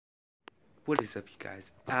What is up, you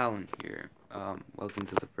guys? Alan here. Welcome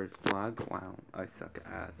to the first vlog. Wow, I suck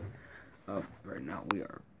ass. Right now we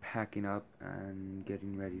are packing up and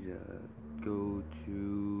getting ready to go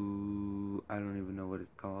to, I don't even know what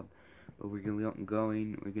it's called, but we're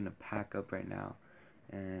gonna pack up right now,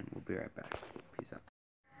 and we'll be right back. Peace out.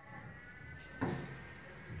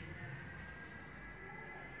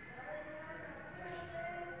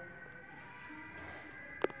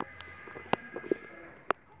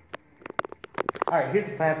 Alright, here's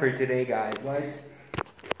the plan for today, guys. What?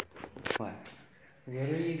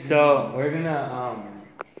 So,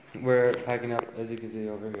 we're packing up, as you can see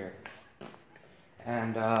over here.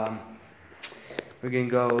 And, we're gonna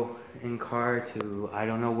go in car to, I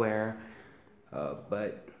don't know where,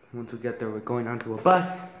 but once we get there, we're going onto a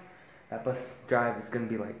bus. That bus drive is gonna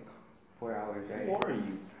be like 4 hours, right?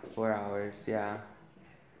 4 hours, yeah.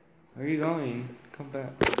 Where are you going? Come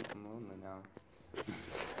back. I'm lonely now.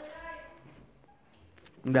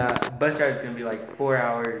 The bus ride is gonna be like 4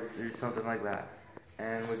 hours or something like that,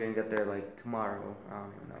 and we're gonna get there like tomorrow. I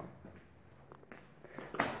don't even know.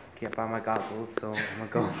 Can't buy my goggles, so I'm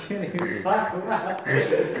gonna go. Can't even talk about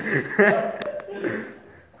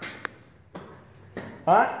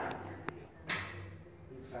Huh?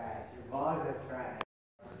 trash. Your vlogs are trash.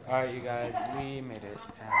 Alright, you guys, we made it,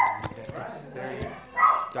 and it's very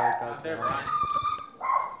dark out there.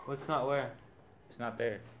 What's not where? It's not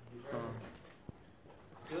there. Oh.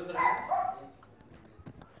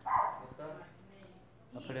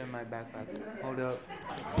 I'll put it in my backpack. Hold up.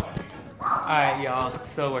 Alright, y'all.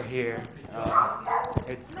 So we're here.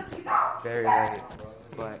 It's very late,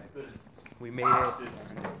 but we made it.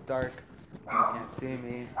 And it's dark. You can't see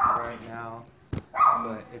me right now,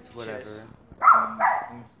 but it's whatever.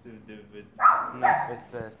 No,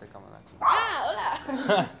 it's the cámara.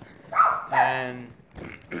 And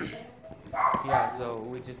yeah, so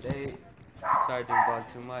we just ate. Sorry I didn't vlog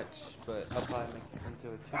too much, but I'll probably make it into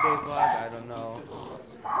a 2-day vlog. I don't know.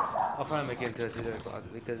 I'll probably make it into a 2-day vlog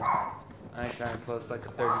because I ain't trying to post like a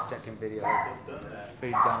 30-second video. It's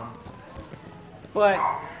pretty dumb. But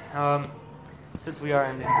since we are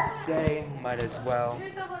ending the day, might as well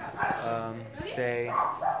say.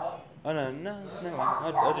 Oh no,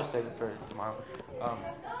 I'll just save it for tomorrow.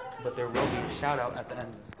 But there will be a shout out at the end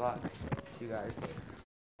of this vlog. See you guys.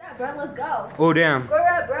 Yeah, bro, let's go. Oh damn.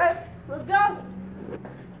 Square up, bro. Let's go.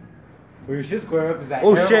 Where you should square up is that.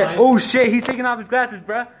 Oh shit. Oh shit. He's taking off his glasses,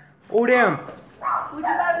 bruh. Oh damn. What you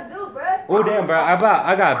about to do, bro? Oh damn, bruh.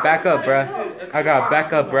 I gotta back up, bruh. I gotta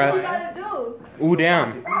back up, What you bruh. about to do? Oh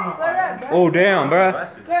damn. Square up, bro. Oh damn, bruh.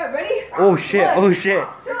 Square up, ready? Oh shit. Oh shit.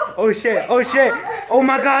 Oh shit. Oh shit. Oh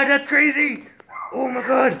my god, that's crazy. Oh my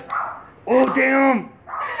god. Oh damn.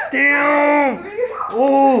 Damn.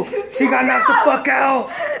 Oh, she got knocked the fuck out.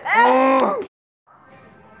 Oh.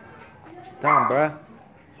 Damn, bruh.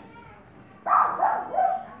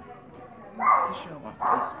 This shit on my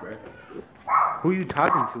face, bro. Who you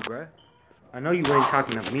talking to, bruh? I know you ain't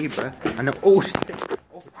talking to me, bruh. I know. Oh shit.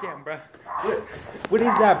 Oh damn, bruh. What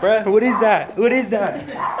is that, bruh? What is that? What is that?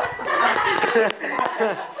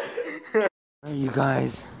 Hey, you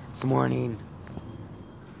guys, it's morning.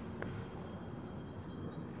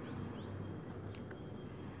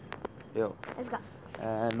 Yo. Let's go.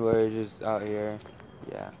 And we're just out here.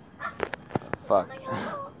 Yeah. Fuck.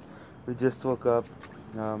 We just woke up.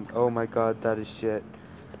 Oh my god, that is shit.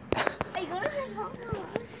 Are you going to the home?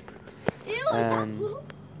 Ew, And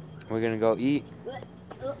we're gonna go eat.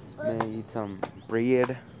 Gonna eat some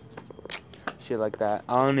bread. Shit like that.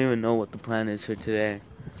 I don't even know what the plan is for today.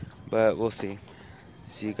 But we'll see.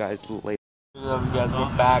 See you guys later. You guys,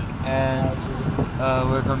 we're back, and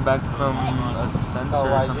we're coming back from a center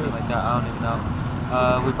or something like that. I don't even know.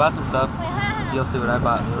 We bought some stuff. You'll see what I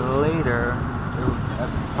bought later. It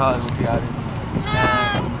probably will be obvious.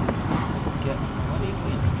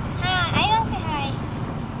 Hi, I want to say hi.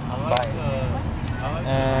 Bye.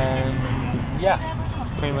 And yeah,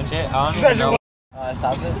 pretty much it. I don't even know.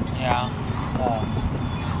 Yeah.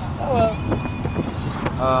 Oh well.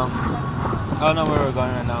 I don't know where we're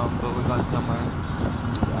going right now, but we're going somewhere.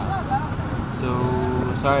 So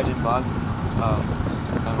sorry I didn't vlog.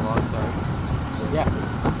 Kind of long, sorry. But yeah,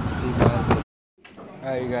 see you guys.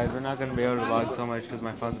 Alright, you guys, we're not gonna be able to vlog so much because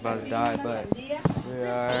my phone's about to die, but we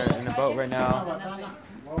are in a boat right now.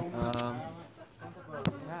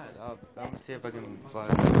 Yeah, I'm gonna see if I can vlog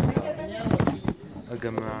a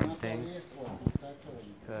good amount of things,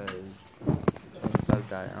 because like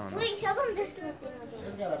that, I don't know. Wait, show them this thing.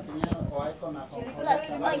 Look,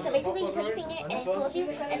 oh, so basically you put your finger and it pulls you,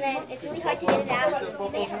 and then it's really hard to get it out.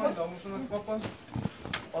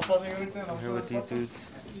 I'm here with these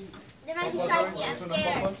dudes. They're not even trying to see, I'm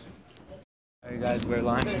scared. guys, we're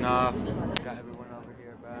launching off. Got everyone over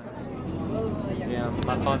here, bro. See,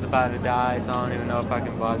 my phone's about to die, so I don't even know if I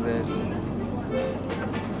can vlog this.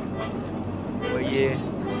 But yeah,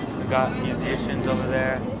 we got musicians over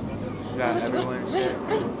there. We got everyone and shit.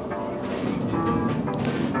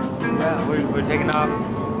 Yeah, we're taking off.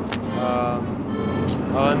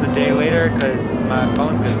 I'll end the day later because my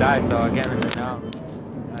phone's gonna die, so I can't end it now.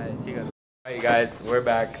 Alright, see you guys. Alright, guys, we're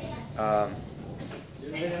back.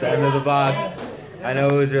 It's the end of the vlog. I know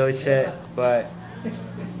it was really shit, but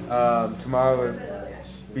tomorrow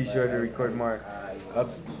we'll be sure to record more.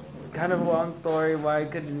 It's kind of a long story why I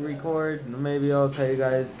couldn't record. Maybe I'll tell you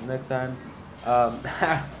guys next time. But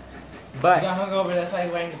You got hungover, that's why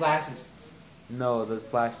you're wearing glasses. no, the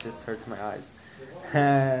flash just hurts my eyes.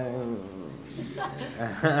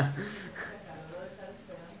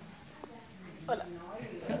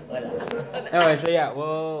 Anyway, so yeah,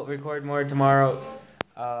 we'll record more tomorrow.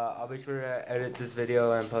 I'll be sure to edit this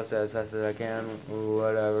video and post it as fast as I can.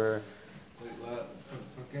 Whatever.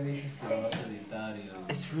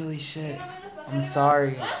 It's really shit. I'm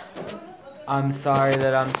sorry. I'm sorry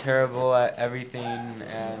that I'm terrible at everything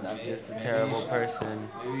and I'm just a terrible person.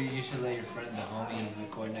 Maybe you should let your friend, the homie,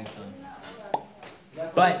 record next time.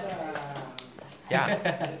 But,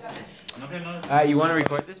 yeah. You want to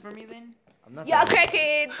record this for me then? I'm not Yeah, that-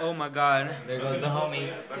 crackheads. Oh my god. There goes the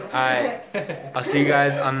homie. Alright. I'll see you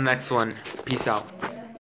guys on the next one. Peace out.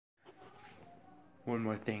 One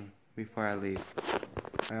more thing before I leave.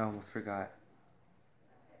 I almost forgot.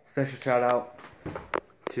 Special shout out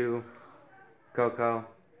to Coco.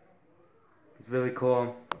 He's really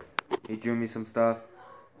cool. He drew me some stuff.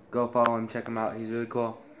 Go follow him, check him out. He's really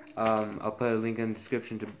cool. I'll put a link in the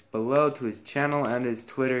description below to his channel and his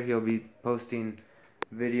Twitter. He'll be posting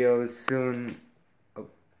videos soon.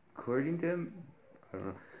 According to him,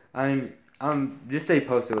 I don't know. Just stay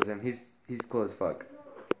posted with him. He's cool as fuck.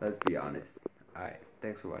 Let's be honest. Alright,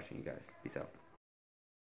 thanks for watching, you guys. Peace out.